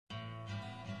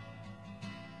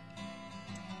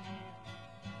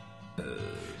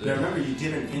Now remember, you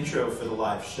did an intro for the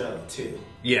live show, too.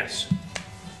 Yes. Do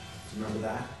you remember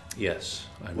that? Yes.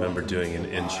 I remember doing an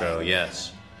intro,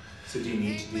 yes. So do you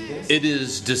need to do this? It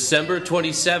is December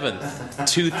 27th,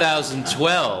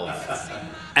 2012.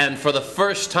 And for the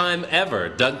first time ever,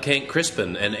 Doug Kent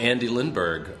Crispin and Andy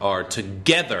Lindberg are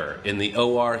together in the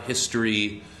OR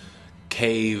History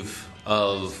Cave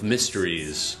of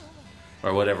Mysteries,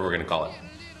 or whatever we're going to call it.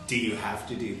 Do you have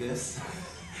to do this?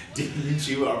 Didn't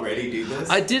you already do this?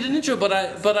 I did an intro, but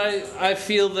I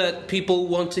feel that people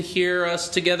want to hear us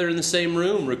together in the same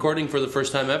room, recording for the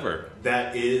first time ever.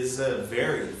 That is a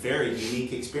very, very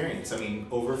unique experience. I mean,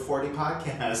 over 40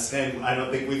 podcasts, and I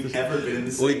don't think we've ever been in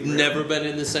the same room. We've never been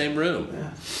in the same room.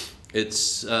 Yeah. It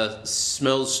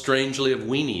smells strangely of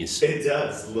weenies. It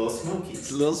does. Little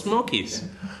Smokies. Little Smokies. Yeah.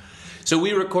 So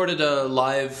we recorded a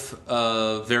live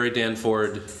Very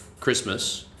Danford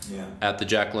Christmas at the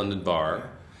Jack London Bar. Yeah.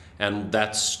 And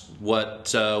that's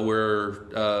what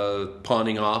we're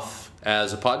pawning off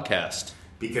as a podcast.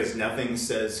 Because nothing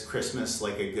says Christmas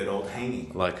like a good old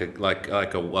hanging.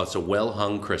 It's a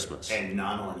well-hung Christmas. And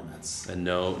non-ornaments. And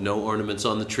no ornaments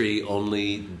on the tree,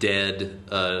 only dead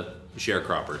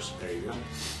sharecroppers. There you go.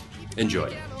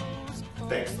 Enjoy.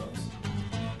 Thanks, folks.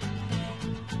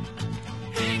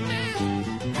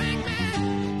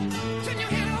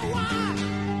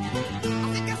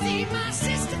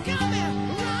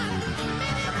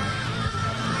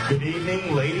 Good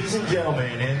evening, ladies and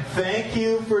gentlemen, and thank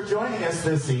you for joining us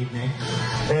this evening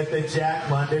at the Jack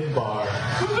London Bar. You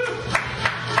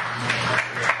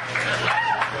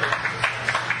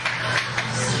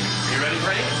ready,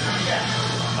 Frank?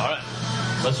 Yeah. All right,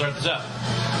 let's start this up.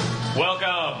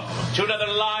 Welcome to another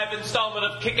live installment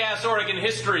of Kick-Ass Oregon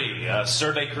History, a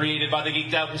survey created by the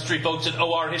geeked out history folks at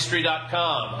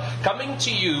orhistory.com. Coming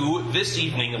to you this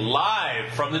evening live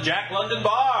from the Jack London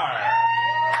Bar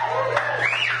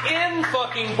in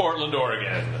fucking Portland,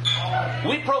 Oregon.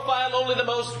 We profile only the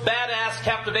most badass,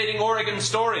 captivating Oregon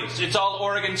stories. It's all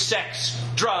Oregon sex,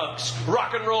 drugs,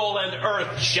 rock and roll, and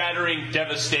earth-shattering,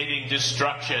 devastating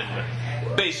destruction.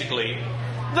 Basically,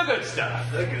 the good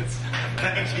stuff. The good stuff.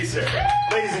 Thank you, sir.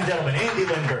 Ladies and gentlemen, Andy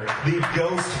Lindberg, the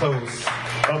ghost host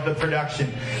of the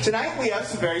production. Tonight we have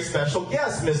some very special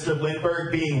guests, Mr.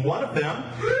 Lindberg being one of them,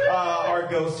 our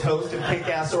ghost host of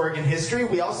Kick-Ass Oregon History.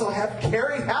 We also have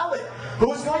Carrie Hallett,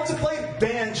 who is going to play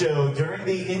banjo during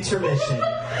the intermission.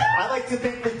 I like to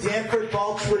think that Danford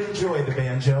Balch would enjoy the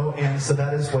banjo, and so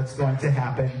that is what's going to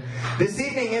happen this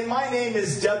evening. And my name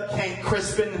is Doug Kent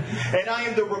Crispin, and I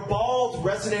am the ribald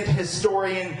resident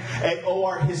historian at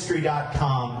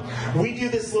orhistory.com. We do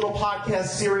this little podcast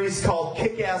series called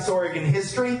Kick-Ass Oregon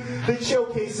History that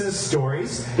showcases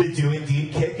stories that do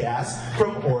indeed kick ass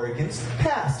from Oregon's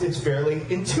past. It's fairly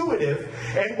intuitive,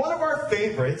 and one of our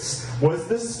favorites was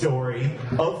the story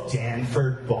of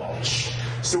Danford Balch.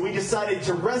 So we decided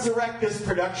to resurrect this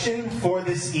production for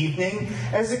this evening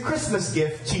as a Christmas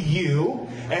gift to you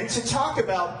and to talk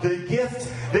about the gift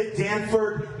that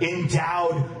Danford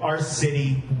endowed our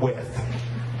city with.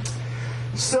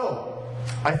 So,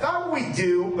 I thought what we'd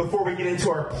do before we get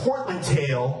into our Portland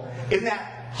tale, in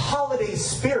that holiday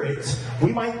spirit,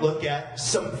 we might look at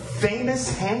some famous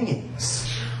hangings.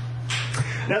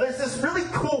 Now there's this really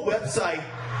cool website,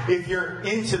 if you're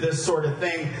into this sort of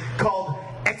thing, called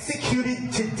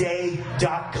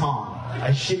executedtoday.com.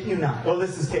 I shit you not. Oh,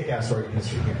 this is Kick-Ass Oregon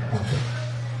History here. Okay.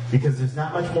 Because there's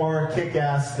not much more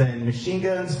kick-ass than machine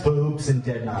guns, boobs, and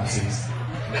dead Nazis.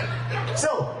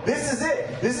 So, this is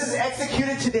it. This is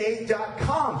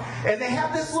executedtoday.com. And they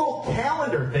have this little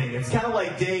calendar thing. It's kind of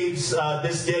like Dave's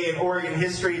This Day in Oregon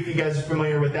History, if you guys are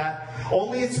familiar with that.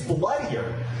 Only it's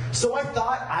bloodier. So I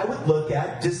thought I would look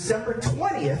at December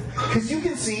 20th, because you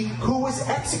can see who was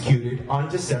executed on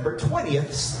December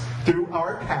 20th through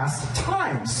our past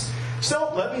times.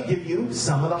 So let me give you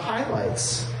some of the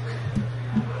highlights.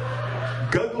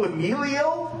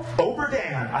 Guglielmo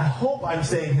Oberdan. I hope I'm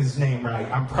saying his name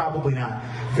right. I'm probably not.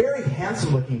 Very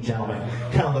handsome-looking gentleman.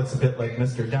 Kind of looks a bit like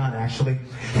Mr. Dunn, actually.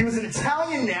 He was an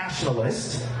Italian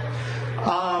nationalist.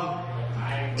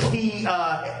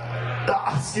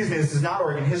 Excuse me, this is not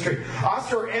Oregon history.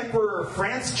 Austrian Emperor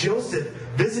Franz Joseph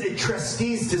visited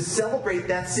Trieste to celebrate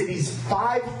that city's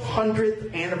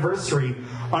 500th anniversary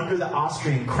under the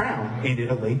Austrian crown in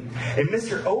Italy, and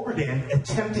Mr. Oberdan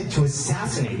attempted to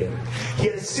assassinate him. He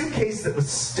had a suitcase that was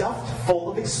stuffed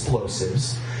full of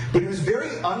explosives, but he was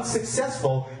very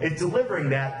unsuccessful in delivering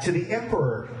that to the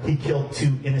emperor. He killed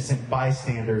 2 innocent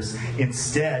bystanders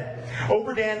instead.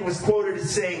 Oberdan was quoted as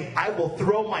saying, "I will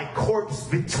throw my corpse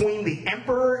between the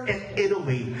emperor and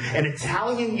Italy. An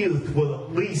Italian youth will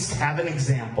at least have an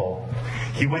example."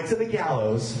 He went to the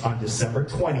gallows on December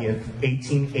 20th,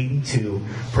 1882,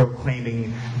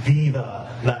 proclaiming, "Viva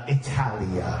la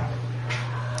Italia."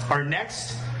 Our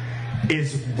next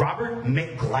is Robert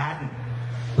McGladden,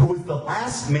 who was the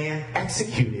last man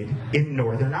executed in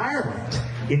Northern Ireland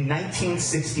in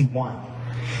 1961.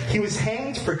 He was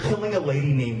hanged for killing a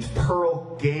lady named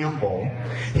Pearl Gamble.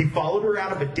 He followed her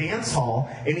out of a dance hall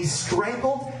and he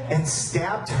strangled and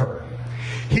stabbed her.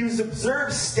 He was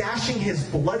observed stashing his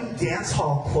bloody dance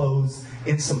hall clothes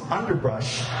in some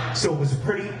underbrush, so it was a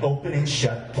pretty open and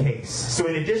shut case. So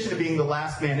in addition to being the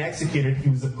last man executed, he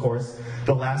was, of course,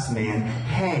 the last man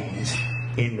hanged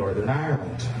in Northern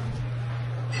Ireland.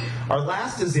 Our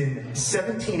last is in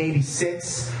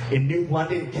 1786 in New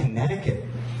London, Connecticut.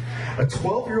 A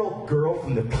 12-year-old girl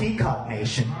from the Pequot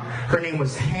Nation, her name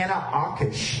was Hannah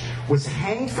Akish, was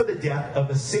hanged for the death of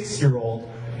a 6-year-old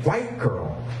white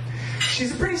girl.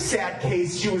 She's a pretty sad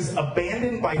case. She was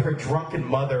abandoned by her drunken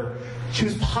mother. She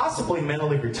was possibly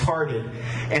mentally retarded.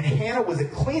 And Hannah was a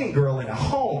cleaning girl in a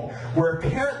home where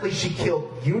apparently she killed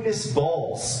Eunice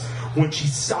Bowles when she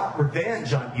sought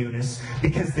revenge on Eunice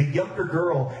because the younger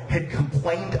girl had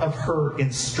complained of her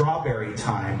in strawberry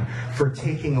time for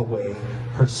taking away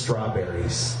her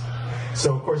strawberries.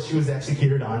 So, of course, she was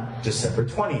executed on December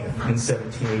 20th in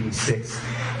 1786.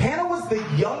 Hannah was the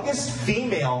youngest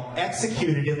female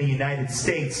executed in the United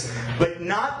States, but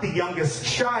not the youngest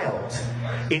child.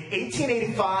 In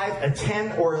 1885, a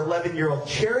 10 or 11-year-old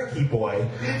Cherokee boy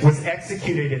was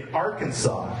executed in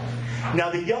Arkansas. Now,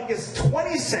 the youngest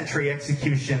 20th century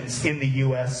executions in the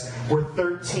U.S. were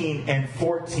 13 and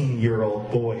 14-year-old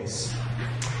boys.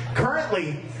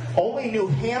 Currently, only New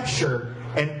Hampshire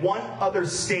and one other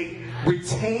state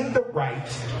retain the right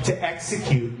to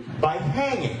execute by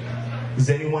hanging. Does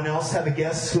anyone else have a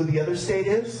guess who the other state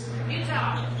is?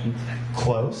 Utah.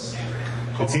 Close.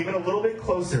 It's even a little bit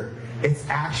closer. It's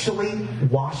actually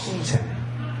Washington.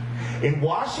 In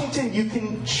Washington, you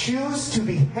can choose to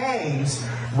be hanged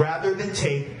rather than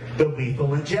take the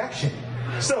lethal injection.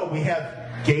 So we have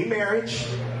gay marriage,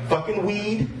 fucking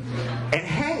weed, and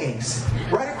hangings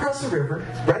right across the river,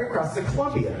 right across the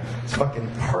Columbia. It's fucking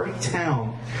party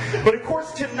town. But of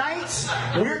course, tonight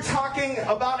we're talking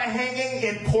about a hanging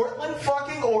in Portland,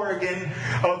 fucking Oregon,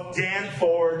 of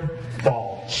Danford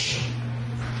Balch.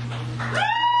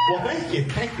 Well, thank you,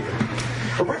 thank you.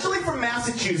 Originally from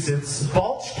Massachusetts,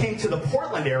 Balch came to the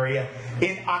Portland area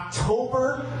in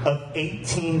October of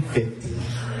 1850.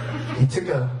 He took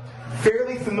a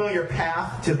fairly familiar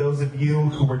path to those of you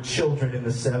who were children in the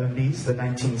 70s, the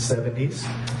 1970s.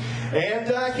 And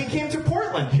he came to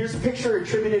Portland. Here's a picture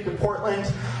attributed to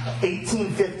Portland,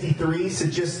 1853, so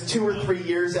just 2 or 3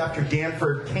 years after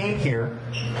Danford came here.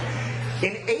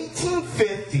 In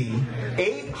 1850,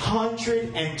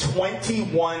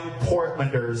 821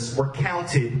 Portlanders were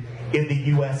counted in the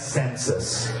U.S.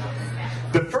 Census.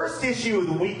 The first issue of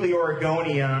the Weekly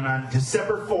Oregonian on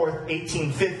December 4th,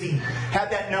 1850, had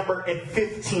that number at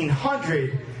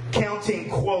 1,500, counting,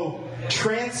 quote,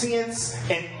 transients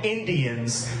and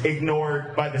Indians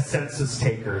ignored by the census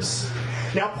takers.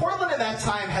 Now, Portland at that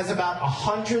time has about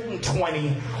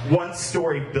 120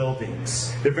 one-story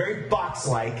buildings. They're very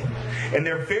box-like, and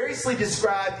they're variously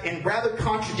described in rather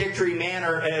contradictory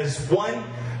manner as, 1,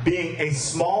 being a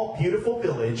small, beautiful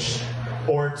village,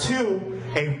 or 2,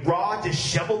 a raw,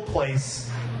 disheveled place,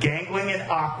 gangling and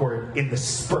awkward in the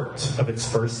spurt of its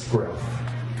first growth.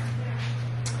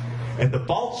 And the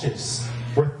Balches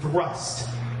were thrust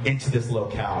into this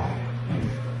locale.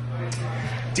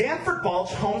 Danford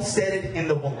Balch homesteaded in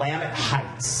the Willamette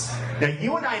Heights. Now,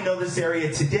 you and I know this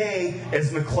area today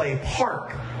as Maclay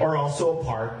Park, or also a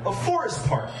part of Forest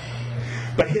Park.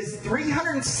 But his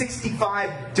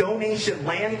 365 donation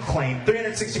land claim,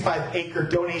 365-acre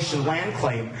donation land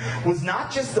claim, was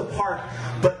not just the park,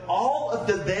 but all of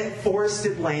the then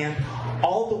forested land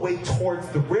all the way towards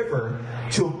the river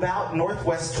to about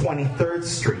Northwest 23rd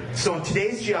Street. So in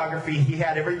today's geography, he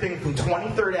had everything from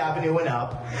 23rd Avenue and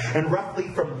up, and roughly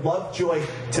from Lovejoy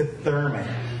to Thurman.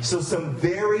 So some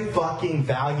very fucking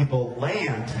valuable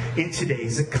land in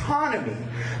today's economy.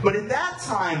 But at that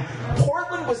time,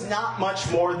 Portland was not much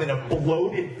more than a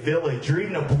bloated village or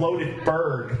even a bloated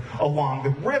burg along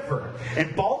the river.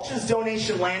 And Balch's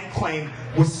donation land claim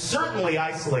was certainly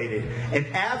isolated and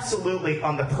absolutely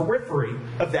on the periphery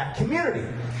of that community.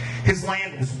 His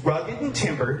land was rugged and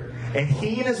timbered, and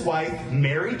he and his wife,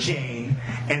 Mary Jane,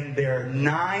 and their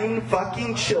 9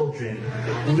 fucking children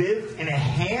lived in a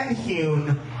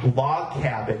hand-hewn log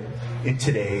cabin in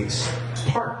today's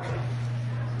park.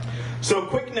 So a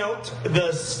quick note,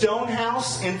 the Stone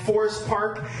House in Forest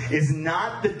Park is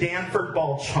not the Danford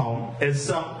Balch home, as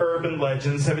some urban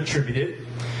legends have attributed.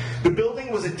 The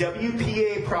building was a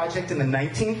WPA project in the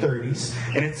 1930s,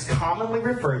 and it's commonly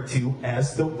referred to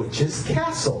as the Witch's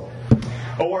Castle.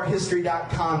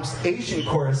 ORHistory.com's Asian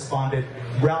correspondent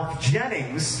Ralph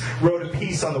Jennings wrote a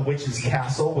piece on the Witch's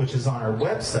Castle, which is on our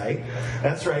website.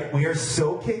 That's right, we are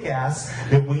so kick-ass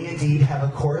that we indeed have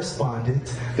a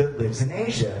correspondent that lives in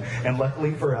Asia. And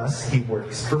luckily for us, he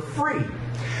works for free.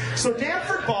 So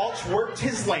Danford Balch worked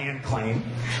his land claim,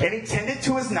 and he tended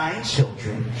to his 9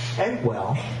 children, and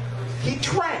well, he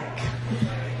drank.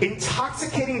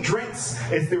 Intoxicating drinks,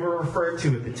 as they were referred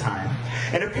to at the time.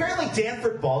 And apparently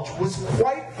Danford Balch was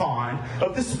quite fond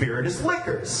of the spirituous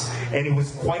liquors, and he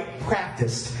was quite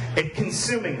practiced at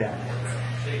consuming them.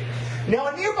 Now,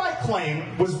 a nearby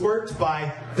claim was worked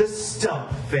by the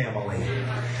Stump family.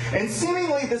 And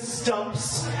seemingly the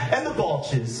Stumps and the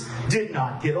Balches did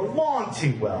not get along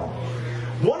too well.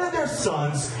 One of their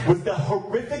sons was the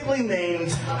horrifically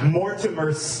named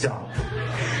Mortimer Stump.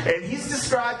 And he's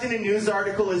described in a news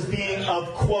article as being of,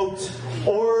 quote,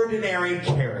 ordinary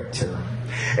character.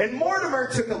 And Mortimer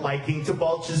took a liking to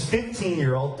Balch's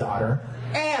 15-year-old daughter,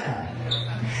 Anna.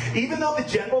 Even though the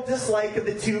general dislike of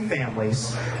the two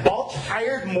families, Balch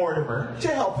hired Mortimer to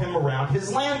help him around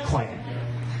his land claim.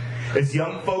 As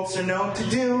young folks are known to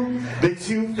do, the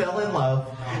two fell in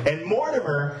love, and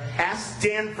Mortimer asked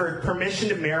Danford permission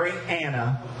to marry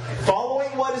Anna, following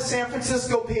what a San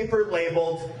Francisco paper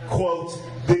labeled, quote,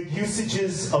 the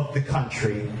usages of the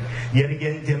country, yet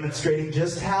again demonstrating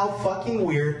just how fucking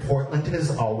weird Portland has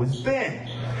always been.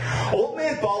 Old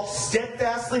Man Balch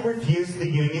steadfastly refused the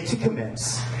union to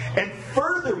commence, and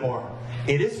furthermore,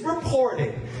 it is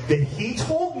reported that he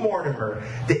told Mortimer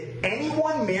that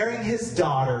anyone marrying his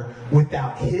daughter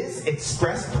without his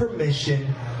express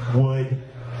permission would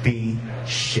be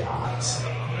shot.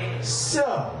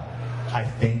 So, I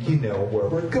think you know where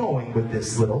we're going with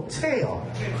this little tale.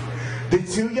 The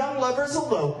two young lovers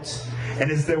eloped,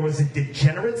 and as there was a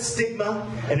degenerate stigma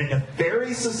and a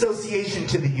nefarious association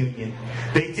to the union,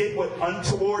 they did what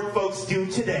untoward folks do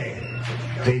today.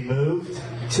 They moved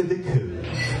to the Couve.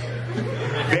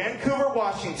 Vancouver,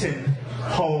 Washington,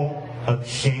 home of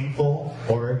shameful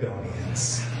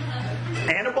Oregonians.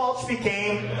 Anna Balch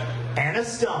became Anna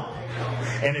Stump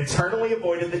and eternally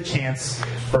avoided the chance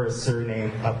for a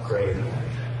surname upgrade.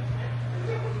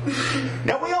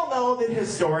 Now, we all know that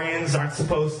historians aren't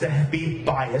supposed to be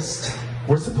biased.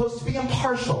 We're supposed to be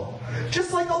impartial,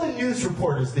 just like all the news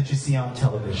reporters that you see on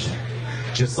television,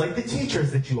 just like the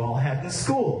teachers that you all had in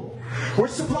school. We're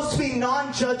supposed to be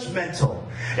non-judgmental,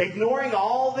 ignoring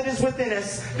all that is within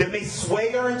us that may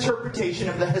sway our interpretation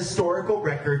of the historical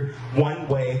record one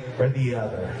way or the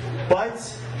other.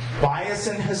 But bias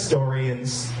in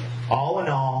historians, all in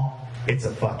all, it's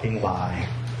a fucking lie.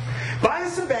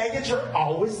 Bias and baggage are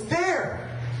always there.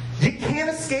 You can't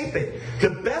escape it. The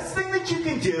best thing that you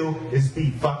can do is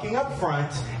be fucking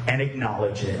upfront and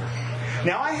acknowledge it.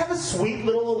 Now, I have a sweet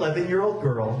little 11-year-old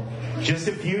girl, just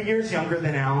a few years younger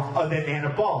than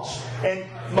Anna Balch. And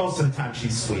most of the time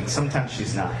she's sweet, sometimes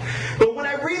she's not. But when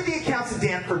I read the accounts of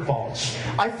Danford Balch,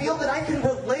 I feel that I can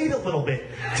relate a little bit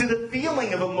to the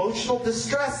feeling of emotional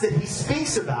distress that he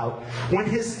speaks about when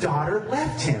his daughter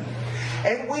left him.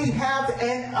 And we have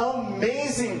an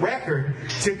amazing record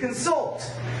to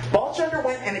consult. Balch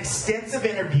underwent an extensive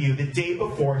interview the day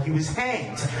before he was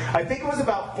hanged. I think it was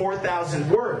about 4,000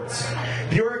 words.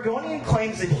 The Oregonian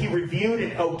claims that he reviewed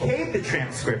and okayed the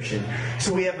transcription,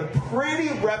 so we have a pretty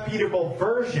reputable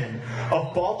version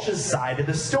of Balch's side of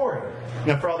the story.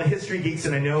 Now, for all the history geeks,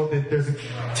 and I know that there's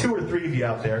 2 or 3 of you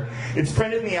out there, it's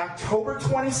printed in the October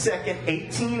 22nd,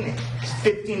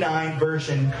 1859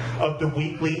 version of the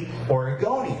Weekly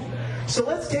Oregonian. So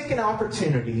let's take an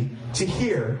opportunity to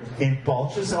hear, in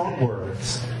Balch's own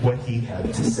words, what he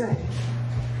had to say.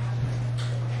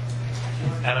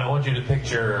 And I want you to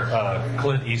picture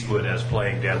Clint Eastwood as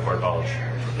playing Danford Balch.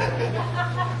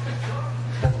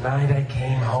 The night I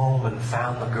came home and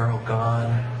found the girl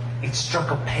gone, it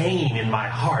struck a pain in my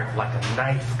heart like a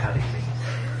knife cutting me.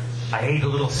 I ate a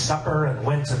little supper and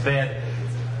went to bed,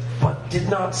 but did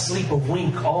not sleep a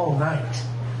wink all night.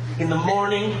 In the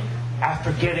morning,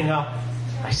 after getting up,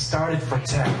 I started for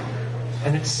town,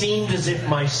 and it seemed as if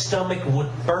my stomach would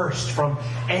burst from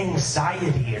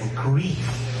anxiety and grief,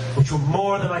 which were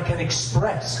more than I can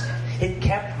express. It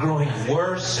kept growing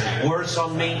worse and worse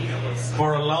on me.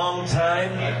 For a long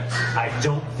time, I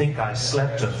don't think I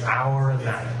slept an hour a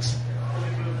night.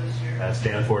 That's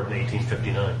Danforth in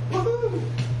 1859.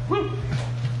 Woo-hoo.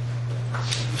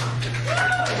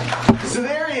 So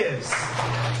there he is,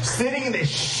 sitting in this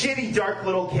shitty, dark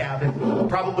little cabin,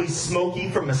 probably smoky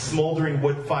from a smoldering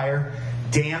wood fire,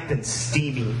 damp and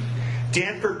steamy.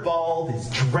 Danforth Bald is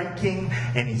drinking,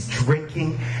 and he's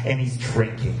drinking, and he's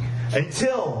drinking.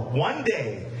 Until one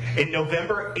day, in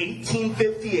November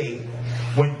 1858,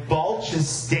 when Balch is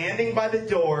standing by the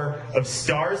door of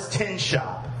Star's Tin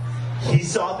Shop, he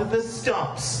saw that the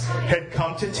Stumps had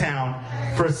come to town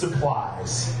for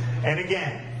supplies. And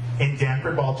again, in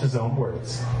Danforth Balch's own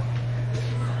words.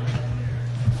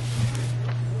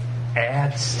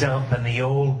 Add Stump and the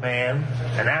old man,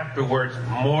 and afterwards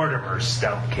Mortimer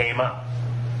Stump came up.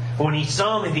 When he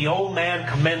saw me, the old man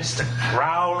commenced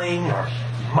growling or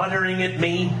muttering at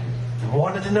me and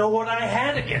wanted to know what I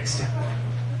had against him.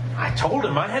 I told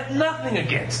him I had nothing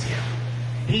against him.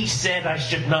 He said I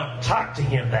should not talk to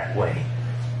him that way.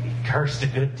 He cursed a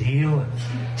good deal and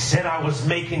said I was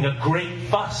making a great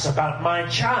fuss about my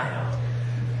child,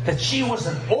 that she was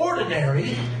an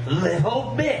ordinary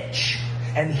little bitch,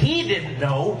 and he didn't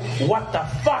know what the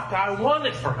fuck I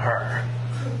wanted from her.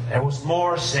 There was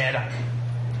more said.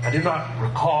 I do not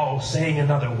recall saying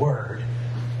another word.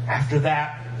 After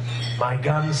that, my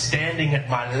gun standing at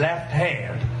my left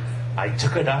hand, I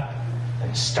took it up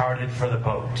and started for the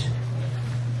boat.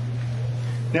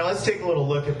 Now let's take a little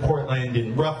look at Portland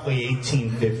in roughly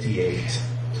 1858.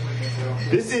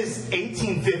 This is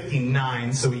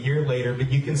 1859, so a year later,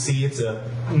 but you can see it's a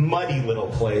muddy little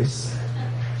place.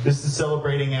 This is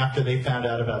celebrating after they found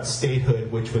out about statehood,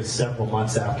 which was several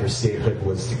months after statehood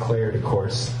was declared, of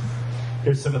course.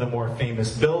 Here's some of the more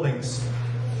famous buildings.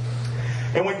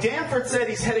 And when Danforth said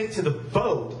he's heading to the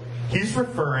boat, he's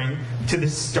referring to the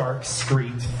Stark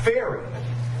Street Ferry.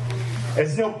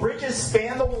 As no bridges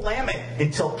spanned the Willamette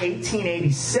until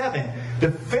 1887,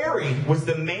 the ferry was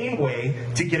the main way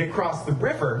to get across the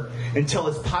river until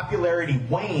its popularity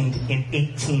waned in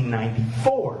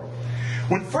 1894.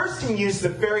 When first in use, the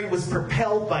ferry was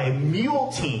propelled by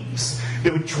mule teams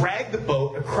that would drag the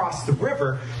boat across the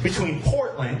river between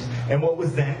Portland and what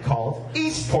was then called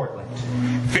East Portland.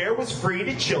 Fare was free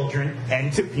to children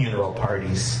and to funeral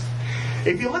parties.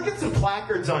 If you look at some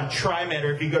placards on TriMet,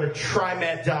 or if you go to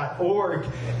trimet.org,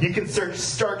 you can search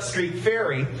Stark Street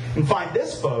Ferry and find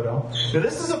this photo. Now,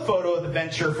 this is a photo of the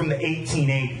venture from the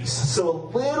 1880s, so a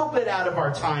little bit out of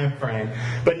our time frame,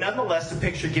 but nonetheless, the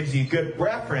picture gives you a good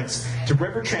reference to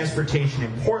river transportation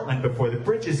in Portland before the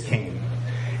bridges came.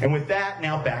 And with that,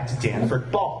 now back to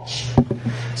Danforth Balch.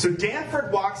 So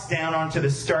Danforth walks down onto the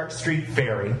Stark Street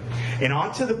Ferry and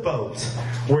onto the boat,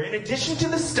 where in addition to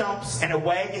the Stumps and a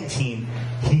wagon team,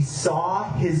 he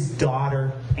saw his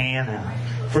daughter Anna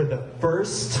for the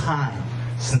first time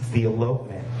since the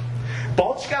elopement.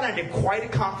 Balch got into quite a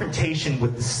confrontation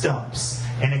with the Stumps,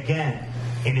 and again,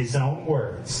 in his own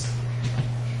words,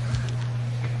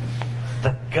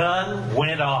 the gun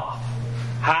went off.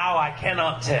 How, I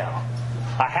cannot tell.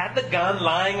 I had the gun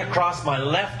lying across my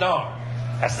left arm.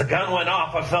 As the gun went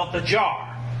off, I felt the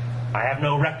jar. I have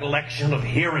no recollection of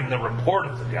hearing the report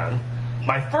of the gun.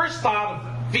 My first thought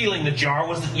of feeling the jar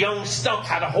was that young Stump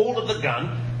had a hold of the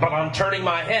gun, but on turning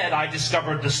my head, I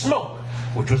discovered the smoke,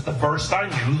 which was the first I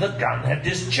knew the gun had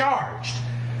discharged.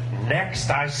 Next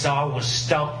I saw was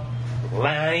Stump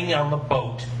lying on the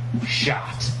boat,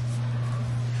 shot.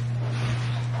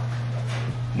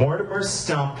 Mortimer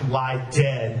Stump lay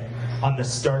dead on the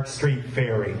Stark Street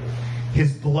Ferry,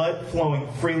 his blood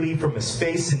flowing freely from his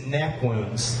face and neck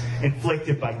wounds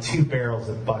inflicted by 2 barrels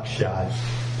of buckshot.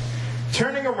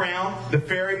 Turning around, the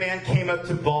ferryman came up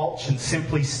to Balch and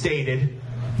simply stated,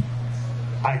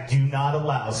 "I do not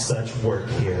allow such work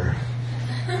here."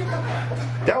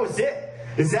 That was it.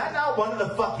 Is that not one of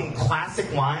the fucking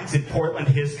classic lines in Portland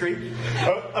history?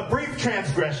 A brief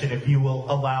transgression, if you will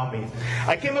allow me.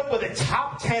 I came up with a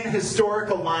top 10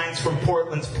 historical lines from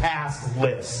Portland's past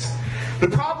list. The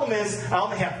problem is, I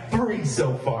only have 3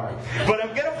 so far. But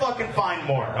I'm gonna fucking find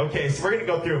more. Okay, so we're gonna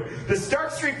go through. The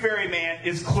Stark Street Ferryman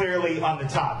is clearly on the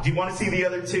top. Do you want to see the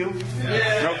other 2?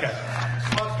 Yeah. Okay.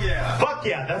 Fuck yeah. Fuck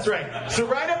yeah, that's right. So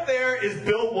right up there is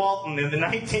Bill Walton in the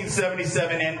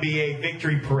 1977 NBA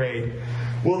Victory Parade.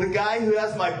 Will the guy who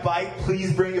has my bike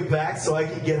please bring it back so I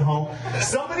can get home?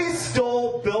 Somebody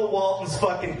stole Bill Walton's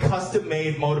fucking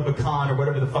custom-made Motobacan or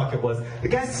whatever the fuck it was. The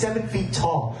guy's 7 feet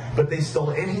tall, but they stole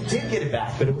it. And he did get it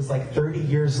back, but it was like 30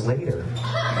 years later.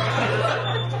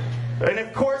 And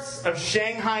of course, of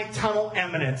Shanghai tunnel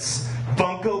eminence,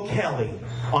 Bunko Kelly,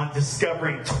 on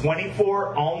discovering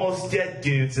 24 almost dead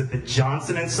dudes at the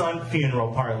Johnson & Son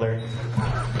funeral parlor.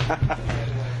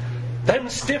 Them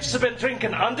stiffs have been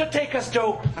drinking Undertaker's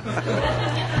dope.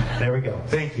 There we go.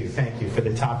 Thank you for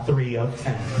the top 3 of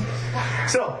 10.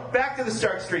 So, back to the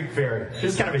Stark Street Ferry.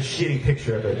 This is kind of a shitty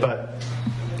picture of it, but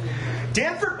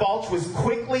Danford Balch was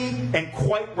quickly and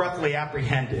quite roughly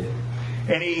apprehended,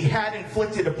 and he had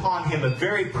inflicted upon him a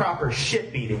very proper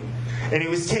shit beating, and he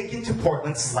was taken to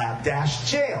Portland Slapdash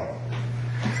Jail.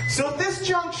 So at this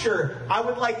juncture, I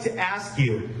would like to ask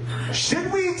you,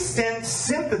 should we extend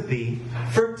sympathy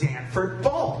for Danford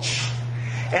Balch?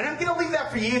 And I'm going to leave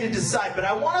that for you to decide, but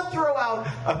I want to throw out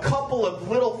a couple of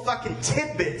little fucking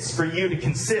tidbits for you to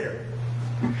consider.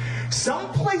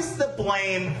 Some place the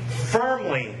blame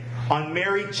firmly on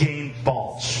Mary Jane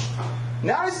Balch.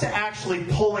 Not as to actually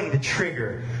pulling the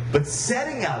trigger, but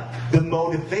setting up the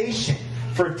motivation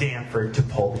for Danford to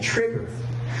pull the trigger.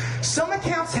 Some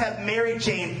accounts have Mary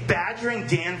Jane badgering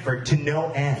Danford to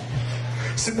no end.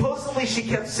 Supposedly she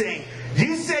kept saying,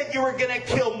 "You said you were going to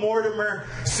kill Mortimer,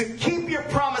 so keep your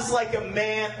promise like a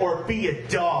man or be a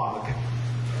dog."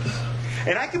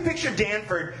 And I can picture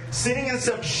Danford sitting in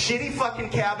some shitty fucking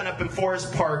cabin up in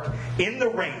Forest Park in the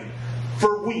rain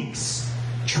for weeks,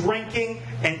 drinking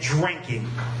and drinking,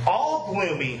 all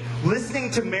gloomy, listening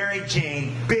to Mary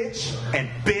Jane bitch and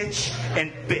bitch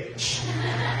and bitch.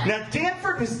 Now,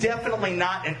 Danford was definitely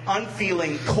not an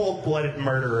unfeeling, cold-blooded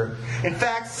murderer. In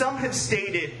fact, some have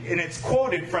stated, and it's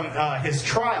quoted from his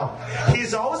trial,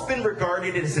 he's always been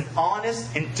regarded as an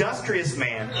honest, industrious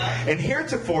man, and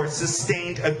heretofore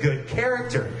sustained a good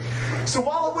character. So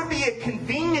while it would be a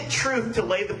convenient truth to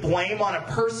lay the blame on a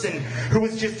person who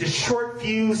was just a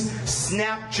short-fused,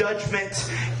 snap judgment,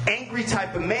 angry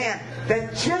type of man,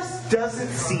 that just doesn't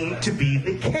seem to be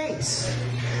the case.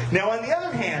 Now, on the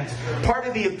other hand, part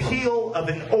of the appeal of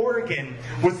an Oregon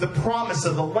was the promise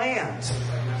of the land.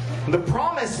 The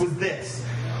promise was this: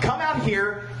 come out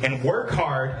here and work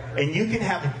hard, and you can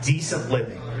have a decent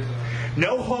living.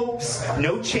 No hopes,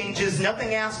 no changes,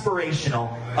 nothing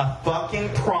aspirational. A fucking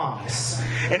promise.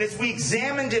 And as we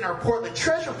examined in our Portland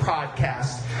Treasure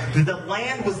podcast, the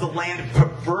land was the land of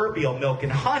proverbial milk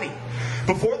and honey.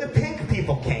 Before the Pink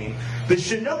people came, the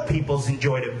Chinook peoples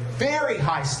enjoyed a very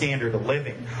high standard of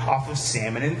living off of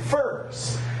salmon and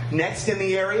furs. Next in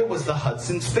the area was the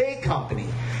Hudson's Bay Company,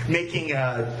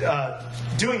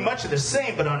 doing much of the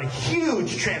same, but on a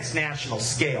huge transnational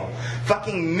scale.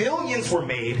 Fucking millions were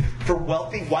made for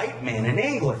wealthy white men in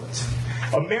England.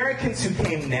 Americans who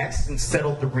came next and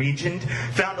settled the region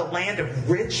found a land of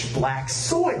rich black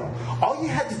soil. All you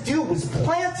had to do was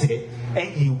plant it,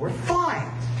 and you were fine.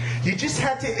 You just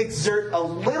had to exert a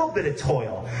little bit of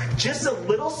toil, just a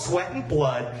little sweat and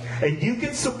blood, and you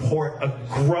could support a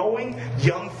growing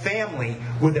young family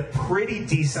with a pretty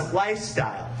decent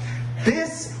lifestyle.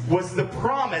 This was the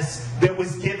promise that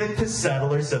was given to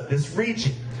settlers of this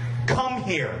region. Come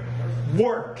here,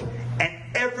 work, and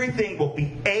everything will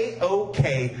be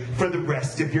A-OK for the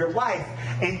rest of your life.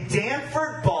 And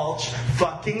Danford Balch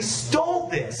fucking stole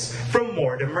this from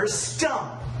Mortimer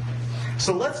Stump.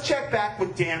 So let's check back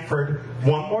with Danford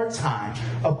one more time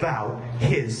about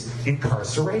his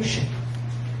incarceration.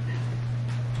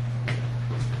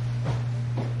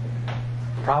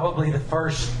 Probably the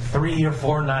first 3 or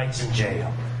 4 nights in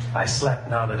jail, I slept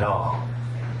not at all.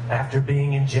 After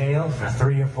being in jail for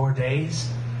 3 or 4 days,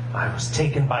 I was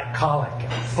taken by colic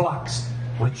and flux,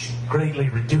 which greatly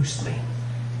reduced me.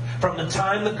 From the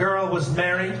time the girl was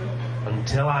married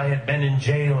until I had been in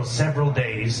jail several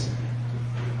days,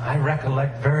 I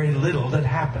recollect very little that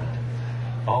happened.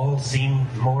 All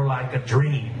seemed more like a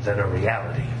dream than a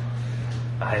reality.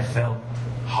 I felt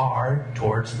hard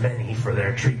towards many for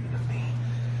their treatment of me,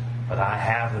 but I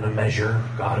have in a measure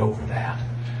got over that.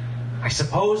 I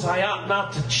suppose I ought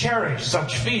not to cherish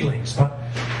such feelings, but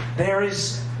there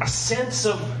is a sense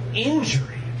of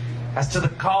injury as to the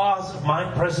cause of my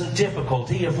present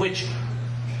difficulty, of which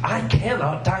I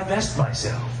cannot divest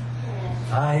myself.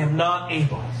 I am not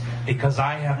able, because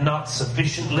I have not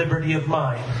sufficient liberty of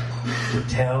mind, to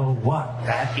tell what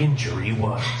that injury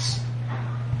was.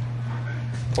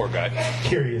 Poor guy.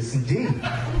 Curious indeed.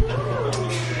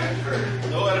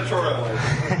 No editorial.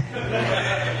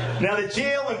 Now, the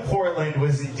jail in Portland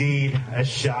was indeed a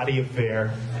shoddy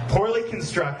affair, poorly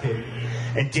constructed,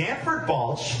 and Danford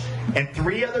Balch and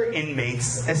 3 other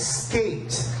inmates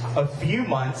escaped a few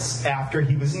months after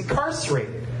he was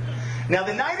incarcerated. Now,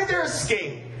 the night of their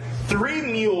escape, 3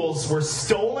 mules were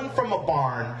stolen from a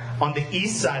barn on the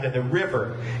east side of the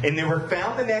river, and they were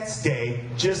found the next day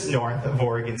just north of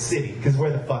Oregon City. Because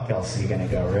where the fuck else are you going to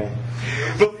go, right?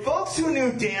 But folks who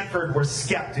knew Danford were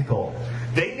skeptical.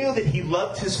 They knew that he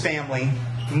loved his family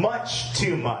much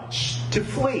too much to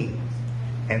flee.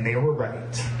 And they were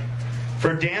right.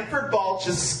 For Danford Balch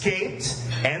escaped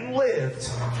and lived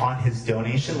on his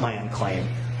donation land claim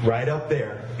right up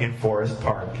there in Forest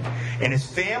Park. And his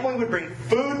family would bring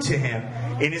food to him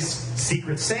in his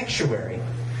secret sanctuary.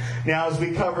 Now, as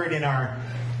we covered in our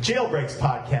Jailbreaks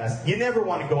podcast, you never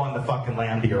want to go on the fucking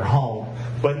land of your home,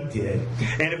 but he did.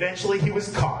 And eventually he was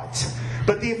caught.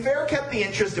 But the affair kept the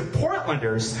interest of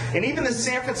Portlanders, and even the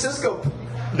San Francisco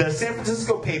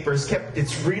papers kept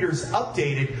its readers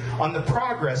updated on the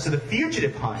progress of the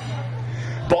fugitive hunt.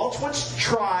 Balch was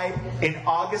tried in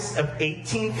August of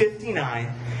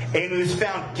 1859 and was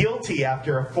found guilty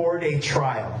after a 4-day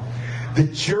trial. The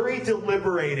jury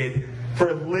deliberated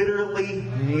for literally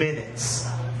minutes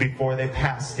before they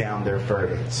passed down their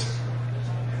verdict.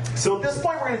 So at this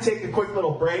point, we're going to take a quick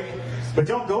little break, but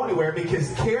don't go anywhere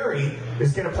because Carrie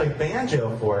is going to play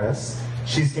banjo for us.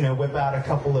 She's going to whip out a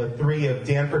 3 of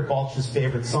Danford Balch's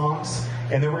favorite songs,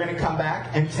 and then we're going to come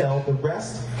back and tell the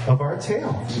rest of our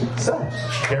tale. So,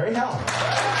 Carrie Hell.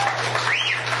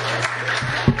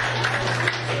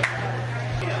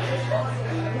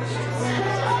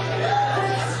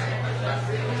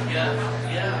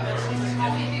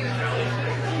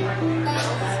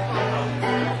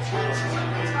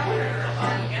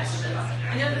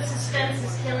 I know the suspense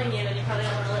is killing you, and you probably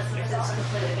don't want to listen to this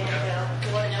completely banjo.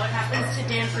 You want to know what happens to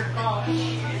Danford Balch? You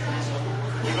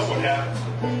know what happened?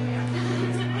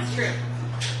 It's true.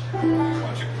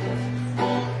 Watch it.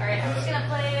 Alright, I'm just going to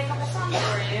play a couple songs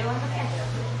for you on the banjo.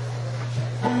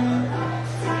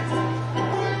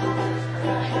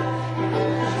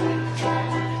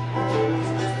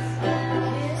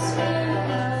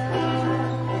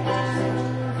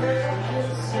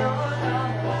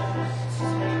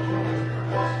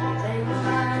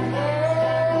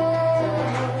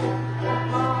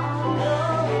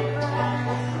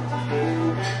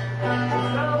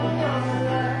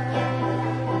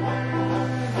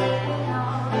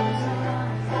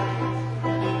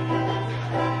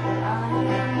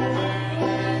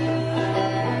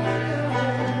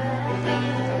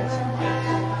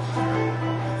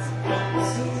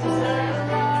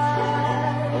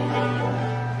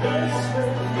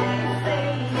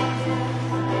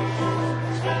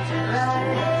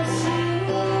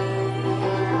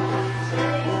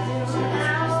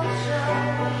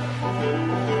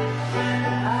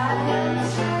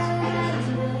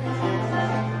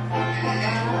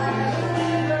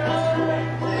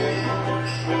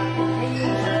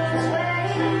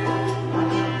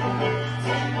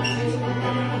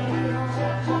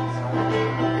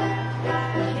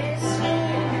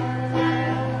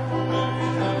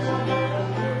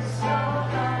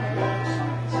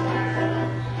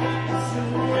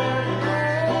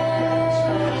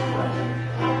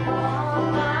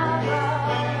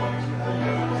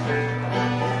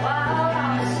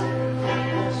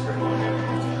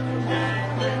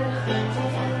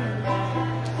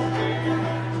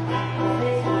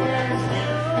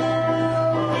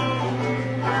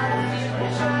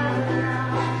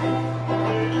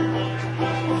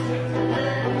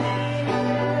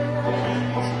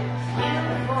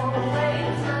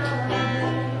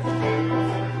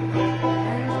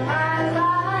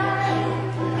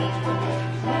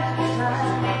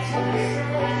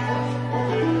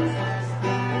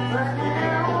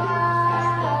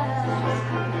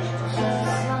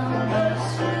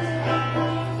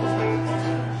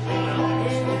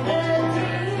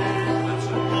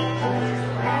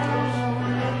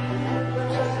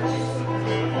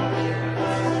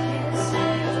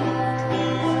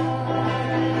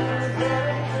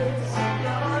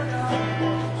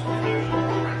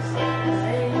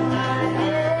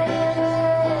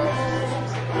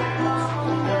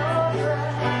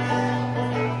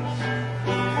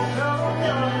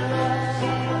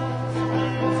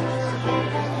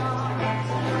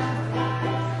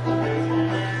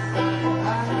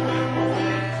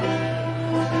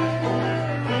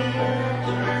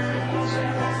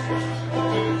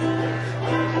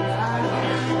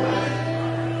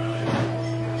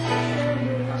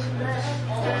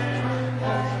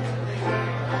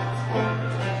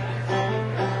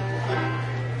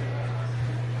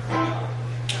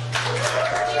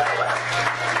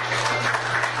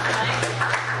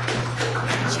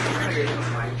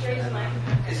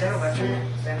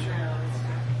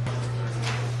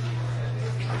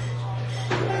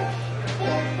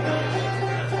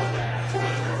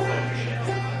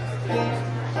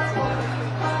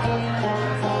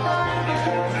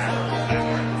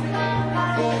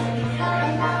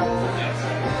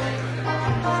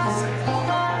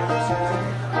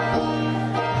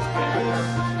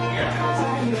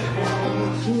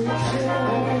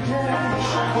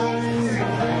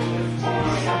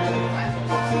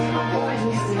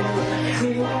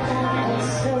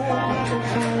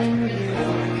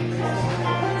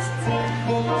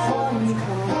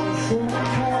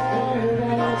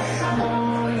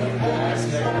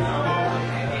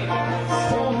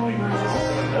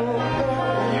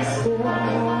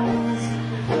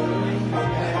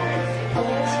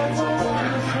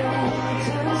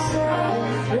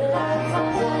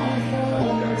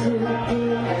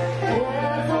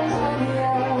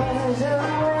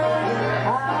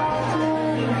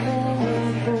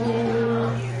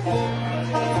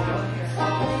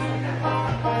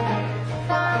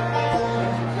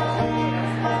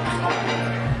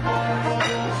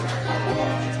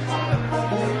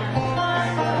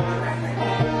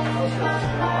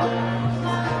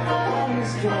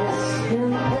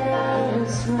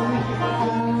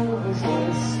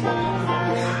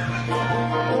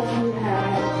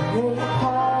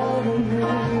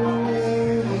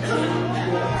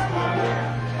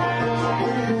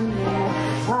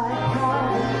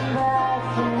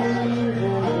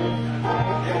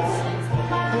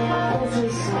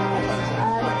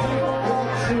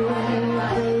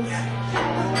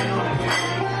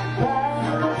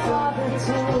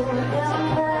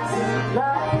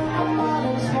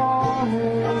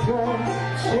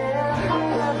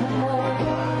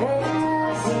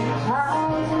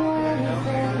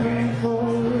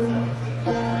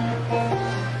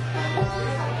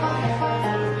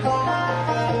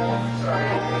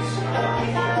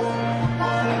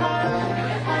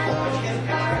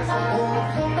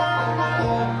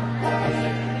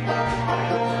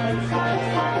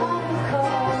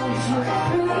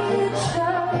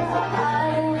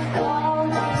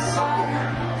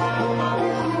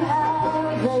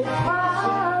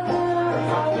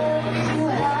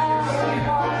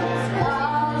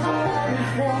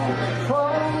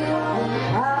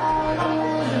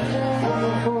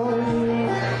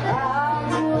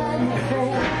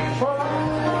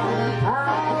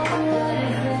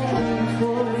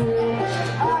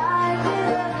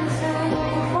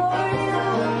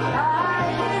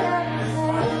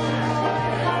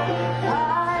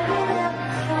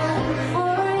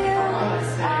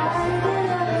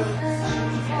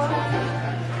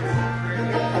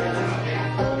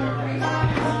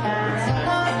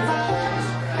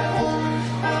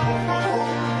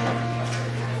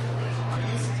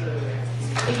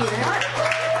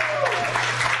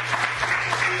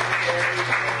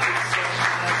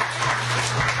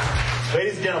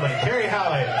 Ladies and gentlemen, Carrie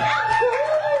Howlett.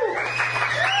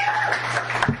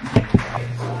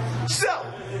 So,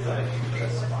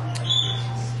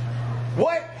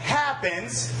 what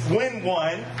happens when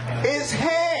one is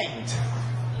hanged?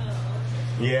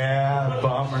 Yeah,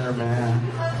 bummer, man.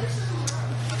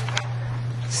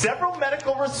 Several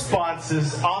medical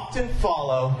responses often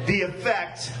follow the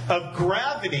effect of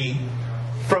gravity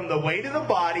from the weight of the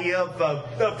body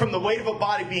from the weight of a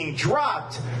body being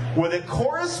dropped with a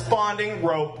corresponding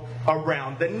rope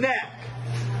around the neck.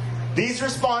 These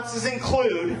responses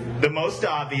include, the most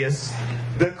obvious,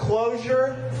 the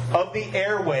closure of the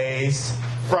airways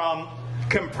from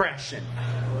compression.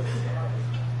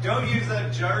 Don't use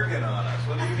that jargon on us.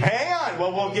 What do you mean? Hang on,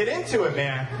 well, we'll get into it,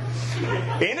 man.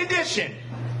 In addition,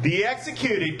 the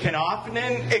executed can often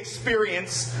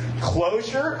experience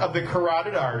closure of the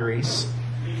carotid arteries,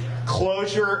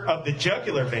 closure of the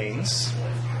jugular veins,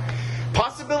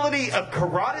 possibility of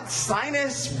carotid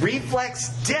sinus reflex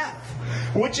death,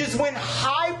 which is when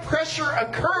high pressure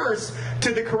occurs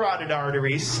to the carotid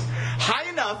arteries, high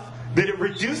enough that it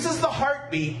reduces the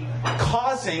heartbeat,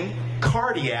 causing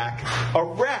cardiac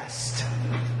arrest.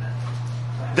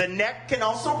 The neck can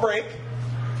also break,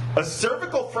 a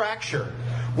cervical fracture,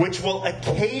 which will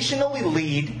occasionally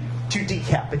lead to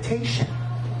decapitation.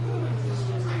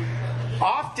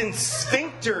 Often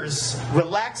sphincters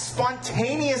relax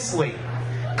spontaneously,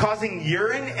 causing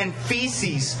urine and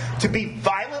feces to be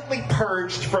violently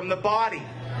purged from the body.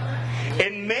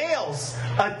 In males,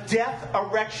 a death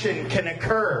erection can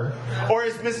occur, or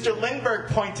as Mr. Lindbergh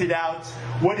pointed out,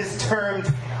 what is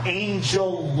termed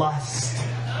angel lust.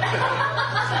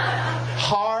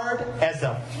 Hard as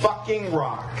a fucking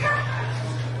rock.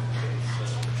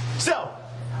 So,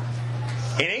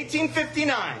 in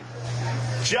 1859,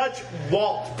 Judge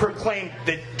Walt proclaimed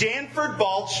that Danford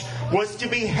Balch was to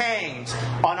be hanged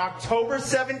on October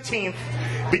 17th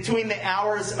between the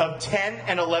hours of 10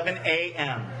 and 11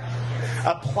 a.m.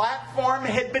 A platform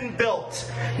had been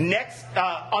built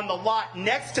on the lot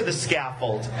next to the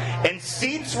scaffold, and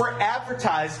seats were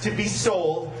advertised to be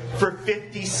sold for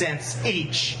 50 cents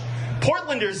each.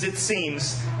 Portlanders, it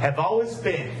seems, have always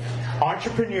been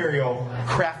entrepreneurial,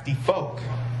 crafty folk.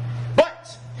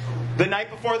 But the night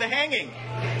before the hanging,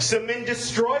 some men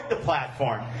destroyed the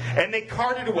platform, and they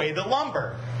carted away the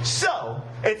lumber. So,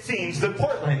 it seems that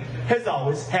Portland has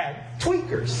always had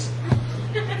tweakers.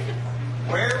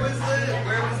 Where was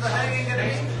the hanging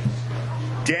again?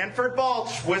 Danford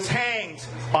Balch was hanged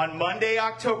on Monday,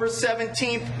 October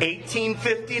 17th,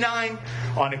 1859,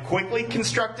 on a quickly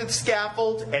constructed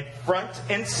scaffold at Front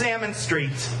and Salmon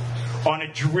Street on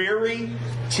a dreary,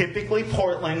 typically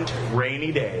Portland,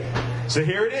 rainy day. So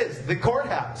here it is, the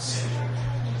courthouse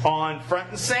on Front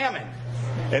and Salmon.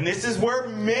 And this is where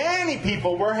many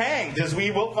people were hanged, as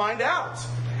we will find out.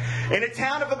 In a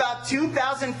town of about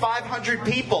 2,500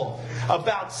 people,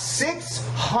 about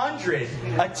 600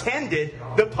 attended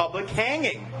the public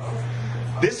hanging.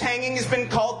 This hanging has been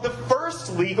called the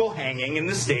first legal hanging in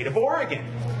the state of Oregon.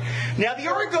 Now, the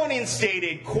Oregonian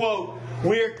stated, quote,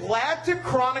 "We're glad to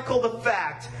chronicle the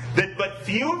fact that but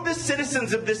few of the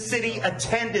citizens of the city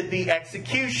attended the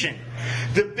execution.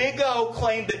 The Big O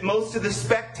claimed that most of the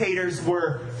spectators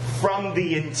were from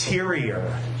the interior."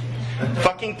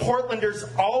 Fucking Portlanders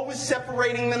always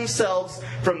separating themselves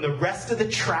from the rest of the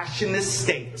trash in this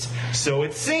state. So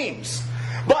it seems.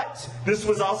 But this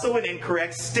was also an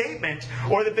incorrect statement,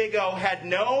 or the Big O had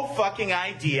no fucking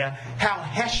idea how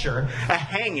hesher a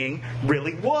hanging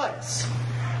really was.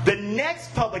 The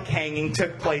next public hanging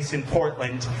took place in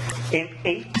Portland in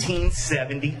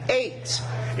 1878.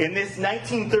 In this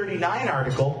 1939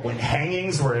 article, when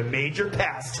hangings were a major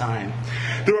pastime,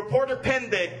 the reporter penned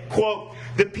that, quote,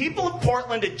 "The people of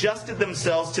Portland adjusted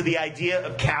themselves to the idea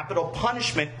of capital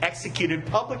punishment executed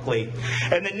publicly,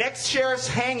 and the next sheriff's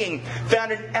hanging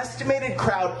found an estimated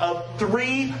crowd of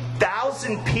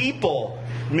 3,000 people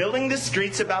milling the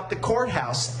streets about the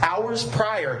courthouse hours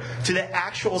prior to the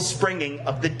actual springing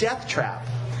of the death trap."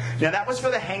 Now, that was for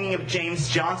the hanging of James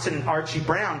Johnson and Archie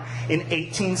Brown in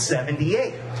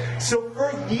 1878. So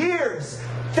for years,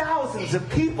 thousands of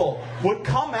people would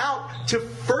come out to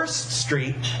First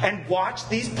Street and watch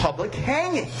these public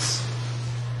hangings.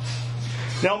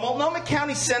 Now, Multnomah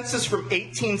County Census from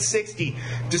 1860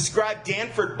 described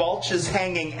Danford Balch's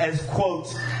hanging as,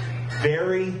 quote,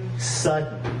 "very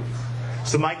sudden."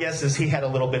 So my guess is he had a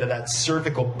little bit of that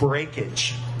cervical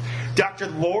breakage. Dr.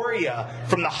 Loria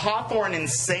from the Hawthorne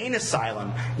Insane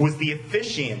Asylum was the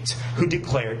officiant who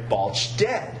declared Balch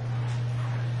dead.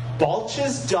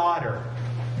 Balch's daughter,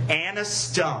 Anna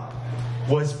Stump,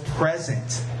 was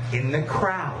present in the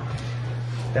crowd.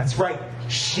 That's right.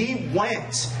 She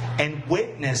went and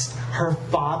witnessed her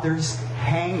father's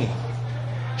hanging.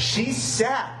 She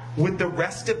sat with the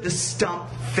rest of the Stump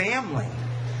family.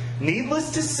 Needless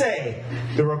to say,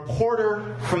 the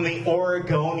reporter from the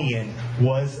Oregonian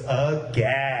was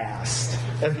aghast,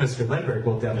 as Mr. Lindbergh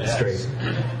will demonstrate.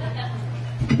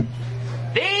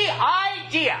 The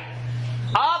idea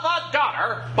of a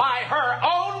daughter, by her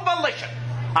own volition,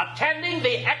 attending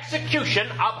the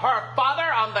execution of her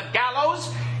father on the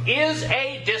gallows is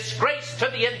a disgrace to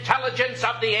the intelligence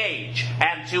of the age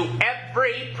and to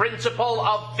every principle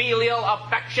of filial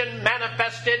affection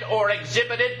manifested or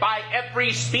exhibited by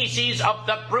every species of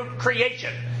the brute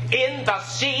creation, in the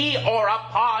sea or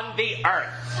upon the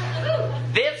earth.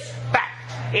 This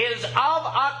fact is of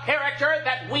a character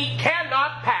that we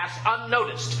cannot pass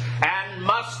unnoticed and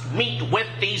must meet with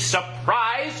the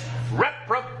surprise,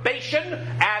 reprobation,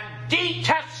 and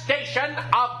detestation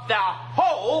of the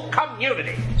whole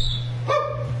community.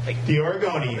 The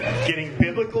Oregonian, getting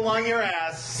biblical on your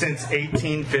ass since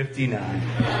 1859.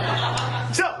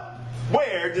 So,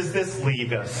 where does this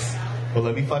leave us? Well,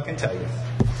 let me fucking tell you.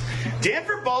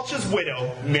 Danford Balch's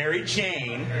widow, Mary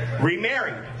Jane,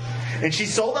 remarried. And she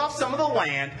sold off some of the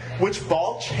land which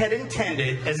Balch had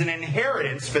intended as an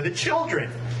inheritance for the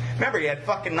children. Remember, he had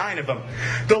fucking 9 of them.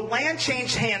 The land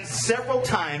changed hands several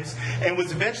times and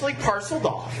was eventually parceled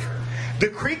off. The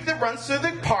creek that runs through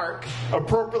the park,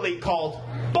 appropriately called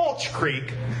Balch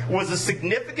Creek, was a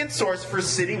significant source for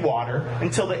city water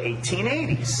until the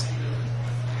 1880s.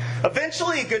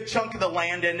 Eventually, a good chunk of the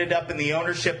land ended up in the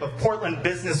ownership of Portland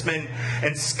businessman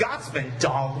and Scotsman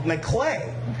Donald McClay.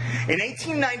 In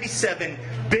 1897,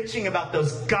 bitching about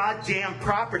those goddamn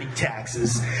property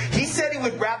taxes, he said he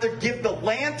would rather give the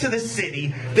land to the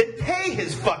city than pay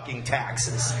his fucking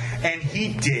taxes. And he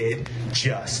did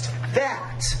just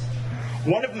that.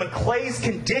 One of McClay's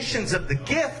conditions of the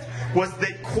gift was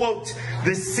that, quote,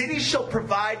 "the city shall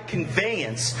provide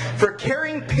conveyance for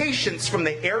carrying patients from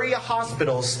the area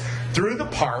hospitals through the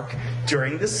park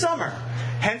during the summer.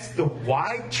 Hence the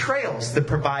wide trails that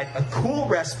provide a cool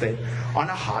respite on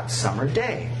a hot summer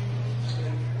day."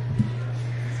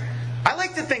 I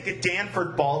like to think of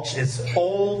Danford Balch as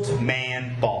Old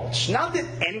Man Balch. Not that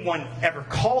anyone ever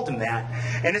called him that.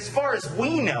 And as far as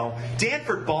we know,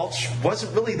 Danford Balch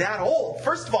wasn't really that old.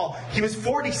 First of all, he was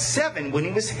 47 when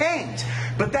he was hanged.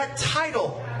 But that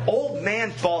title, Old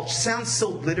Man Balch, sounds so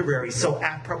literary, so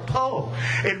apropos.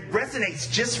 It resonates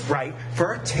just right for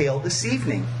our tale this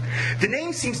evening. The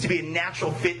name seems to be a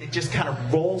natural fit and it just kind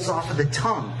of rolls off of the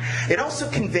tongue. It also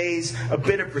conveys a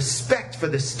bit of respect for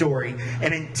the story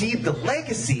and indeed the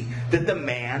legacy that the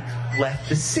man left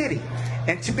the city.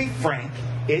 And to be frank,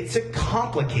 it's a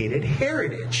complicated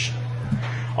heritage.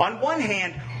 On one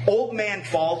hand, Old Man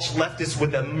Balch left us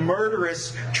with a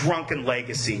murderous, drunken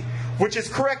legacy, which is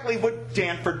correctly what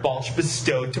Danford Balch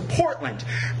bestowed to Portland.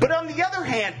 But on the other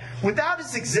hand, without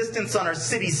his existence on our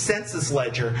city's census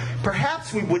ledger,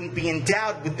 perhaps we wouldn't be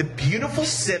endowed with the beautiful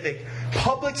civic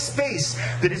public space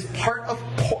that is part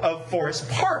of Forest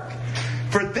Park.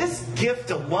 For this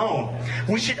gift alone,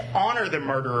 we should honor the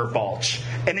murderer Balch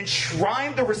and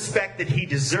enshrine the respect that he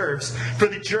deserves for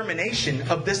the germination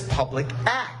of this public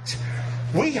act.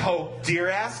 We hope, dear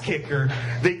ass kicker,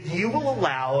 that you will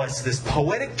allow us this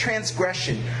poetic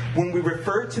transgression when we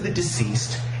refer to the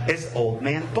deceased as Old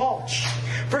Man Balch.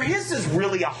 For his is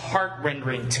really a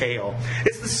heart-rendering tale.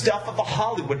 It's the stuff of a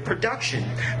Hollywood production,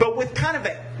 but with kind of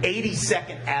an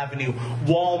 82nd Avenue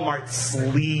Walmart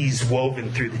sleaze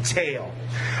woven through the tale.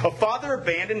 A father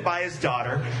abandoned by his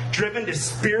daughter, driven to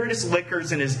spirituous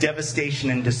liquors in his devastation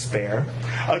and despair.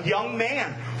 A young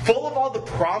man full of all the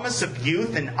promise of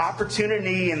youth and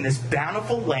opportunity in this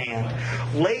bountiful land,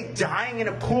 lay dying in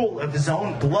a pool of his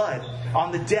own blood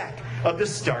on the deck of the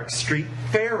Stark Street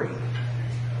Ferry.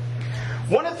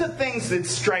 One of the things that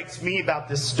strikes me about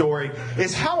this story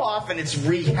is how often it's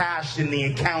rehashed in the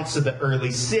accounts of the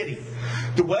early city.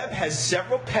 The web has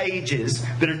several pages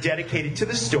that are dedicated to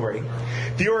the story.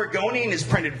 The Oregonian has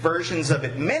printed versions of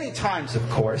it many times, of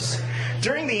course.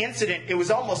 During the incident, it was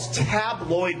almost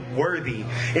tabloid-worthy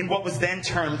in what was then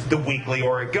termed the Weekly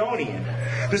Oregonian.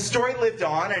 The story lived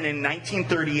on, and in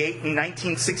 1938 and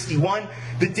 1961,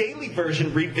 the daily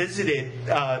version revisited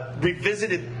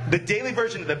the daily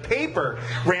version of the paper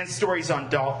ran stories on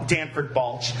Danford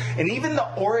Balch, and even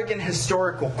the Oregon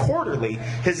Historical Quarterly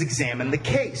has examined the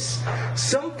case.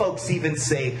 Some folks even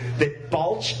say that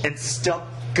Balch and Stump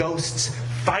ghosts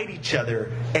fight each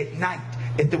other at night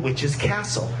at the witch's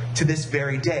castle to this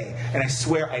very day. And I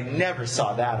swear I never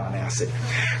saw that on acid.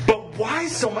 But why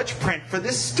so much print for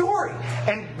this story?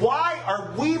 And why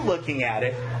are we looking at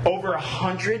it over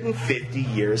 150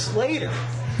 years later?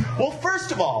 Well,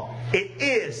 first of all, it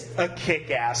is a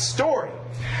kick-ass story.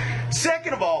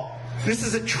 Second of all, this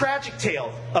is a tragic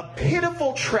tale, a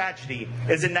pitiful tragedy,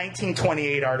 as a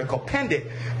 1928 article penned it,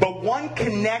 but one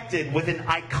connected with an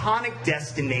iconic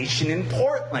destination in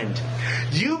Portland.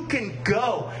 You can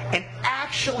go and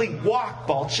actually walk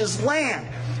Balch's land,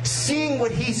 seeing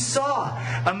what he saw,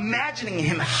 imagining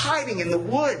him hiding in the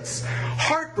woods,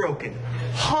 heartbroken,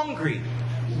 hungry,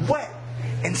 wet,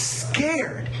 and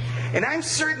scared. And I'm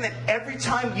certain that every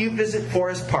time you visit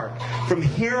Forest Park, from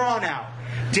here on out,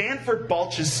 Danford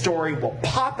Balch's story will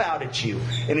pop out at you.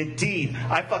 And indeed,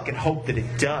 I fucking hope that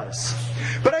it does.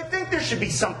 But I think there should be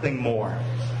something more.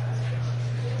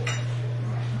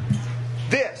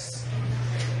 This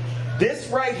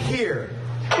right here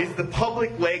is the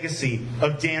public legacy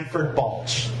of Danford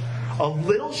Balch. A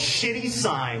little shitty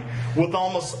sign with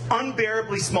almost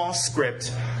unbearably small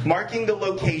script marking the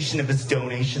location of his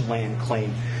donation land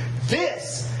claim.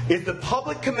 This is the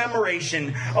public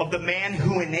commemoration of the man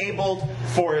who enabled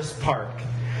Forest Park.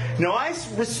 Now, I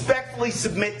respectfully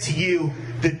submit to you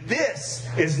that this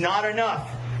is not enough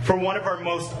for one of our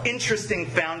most interesting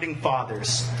founding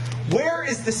fathers. Where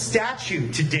is the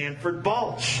statue to Danford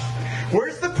Balch?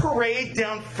 Where's the parade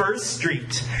down First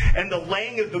Street and the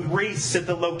laying of the wreaths at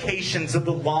the locations of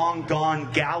the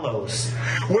long-gone gallows?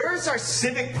 Where's our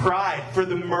civic pride for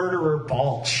the murderer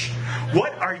Balch?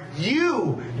 What are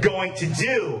you going to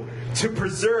do to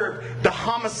preserve the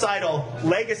homicidal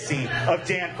legacy of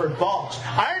Danford Balch?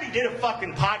 I already did a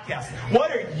fucking podcast.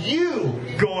 What are you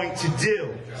going to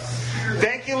do?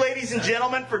 Thank you, ladies and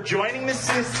gentlemen, for joining this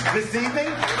evening.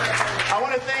 I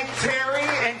want to thank Terry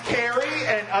and Carrie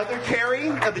and other Carrie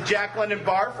of the Jack London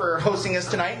Bar for hosting us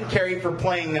tonight, and Carrie for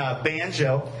playing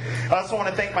banjo. I also want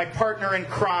to thank my partner in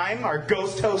crime, our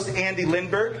ghost host Andy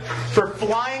Lindberg, for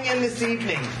flying in this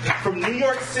evening from New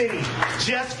York City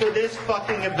just for this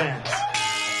fucking event.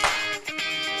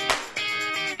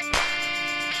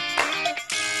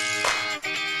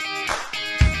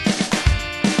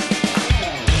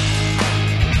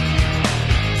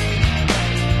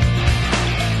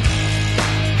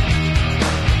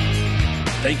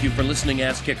 Thank you for listening,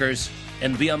 Ass Kickers,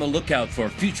 and be on the lookout for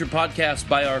future podcasts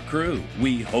by our crew.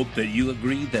 We hope that you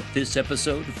agree that this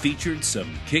episode featured some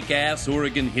kick-ass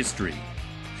Oregon history.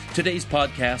 Today's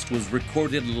podcast was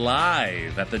recorded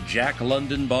live at the Jack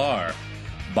London Bar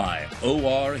by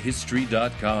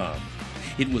orhistory.com.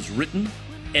 It was written,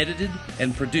 edited,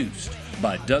 and produced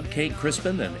by Doug K.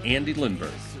 Crispin and Andy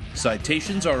Lindberg.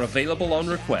 Citations are available on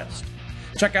request.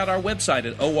 Check out our website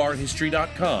at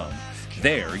orhistory.com.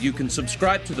 There, you can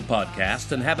subscribe to the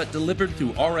podcast and have it delivered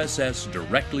through RSS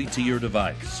directly to your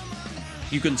device.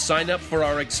 You can sign up for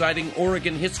our exciting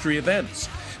Oregon history events.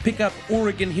 Pick up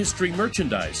Oregon History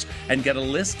merchandise and get a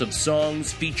list of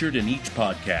songs featured in each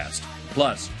podcast.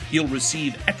 Plus, you'll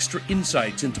receive extra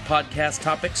insights into podcast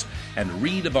topics and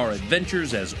read of our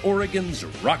adventures as Oregon's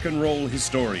rock and roll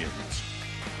historians.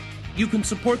 You can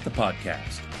support the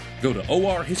podcast. Go to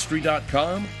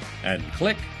orhistory.com and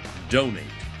click Donate.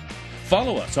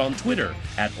 Follow us on Twitter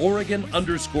at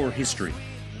Oregon_history.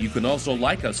 You can also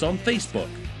like us on Facebook.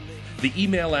 The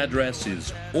email address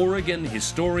is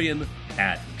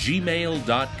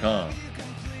OregonHistorian@gmail.com.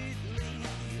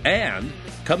 And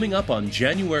coming up on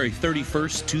January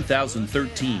 31st,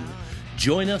 2013,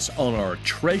 join us on our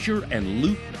Treasure and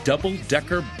Loot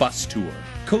Double-Decker Bus Tour,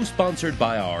 co-sponsored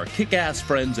by our kick-ass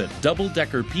friends at Double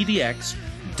Decker PDX,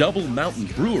 Double Mountain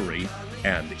Brewery,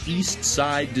 and East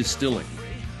Side Distilling.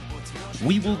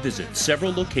 We will visit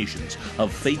several locations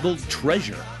of fabled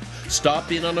treasure,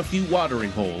 stop in on a few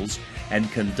watering holes,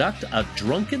 and conduct a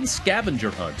drunken scavenger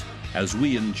hunt as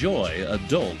we enjoy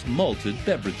adult malted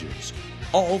beverages.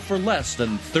 All for less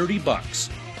than $30.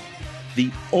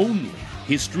 The only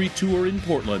history tour in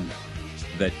Portland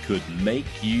that could make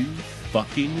you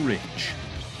fucking rich.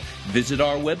 Visit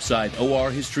our website,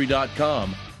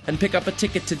 orhistory.com, and pick up a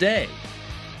ticket today.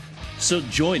 So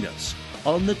join us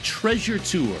on the treasure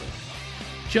tour.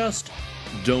 Just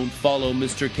don't follow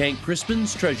Mr. Cank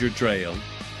Crispin's treasure trail.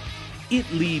 It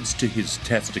leads to his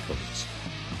testicles.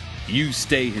 You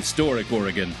stay historic,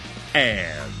 Oregon,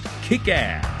 and kick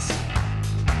ass.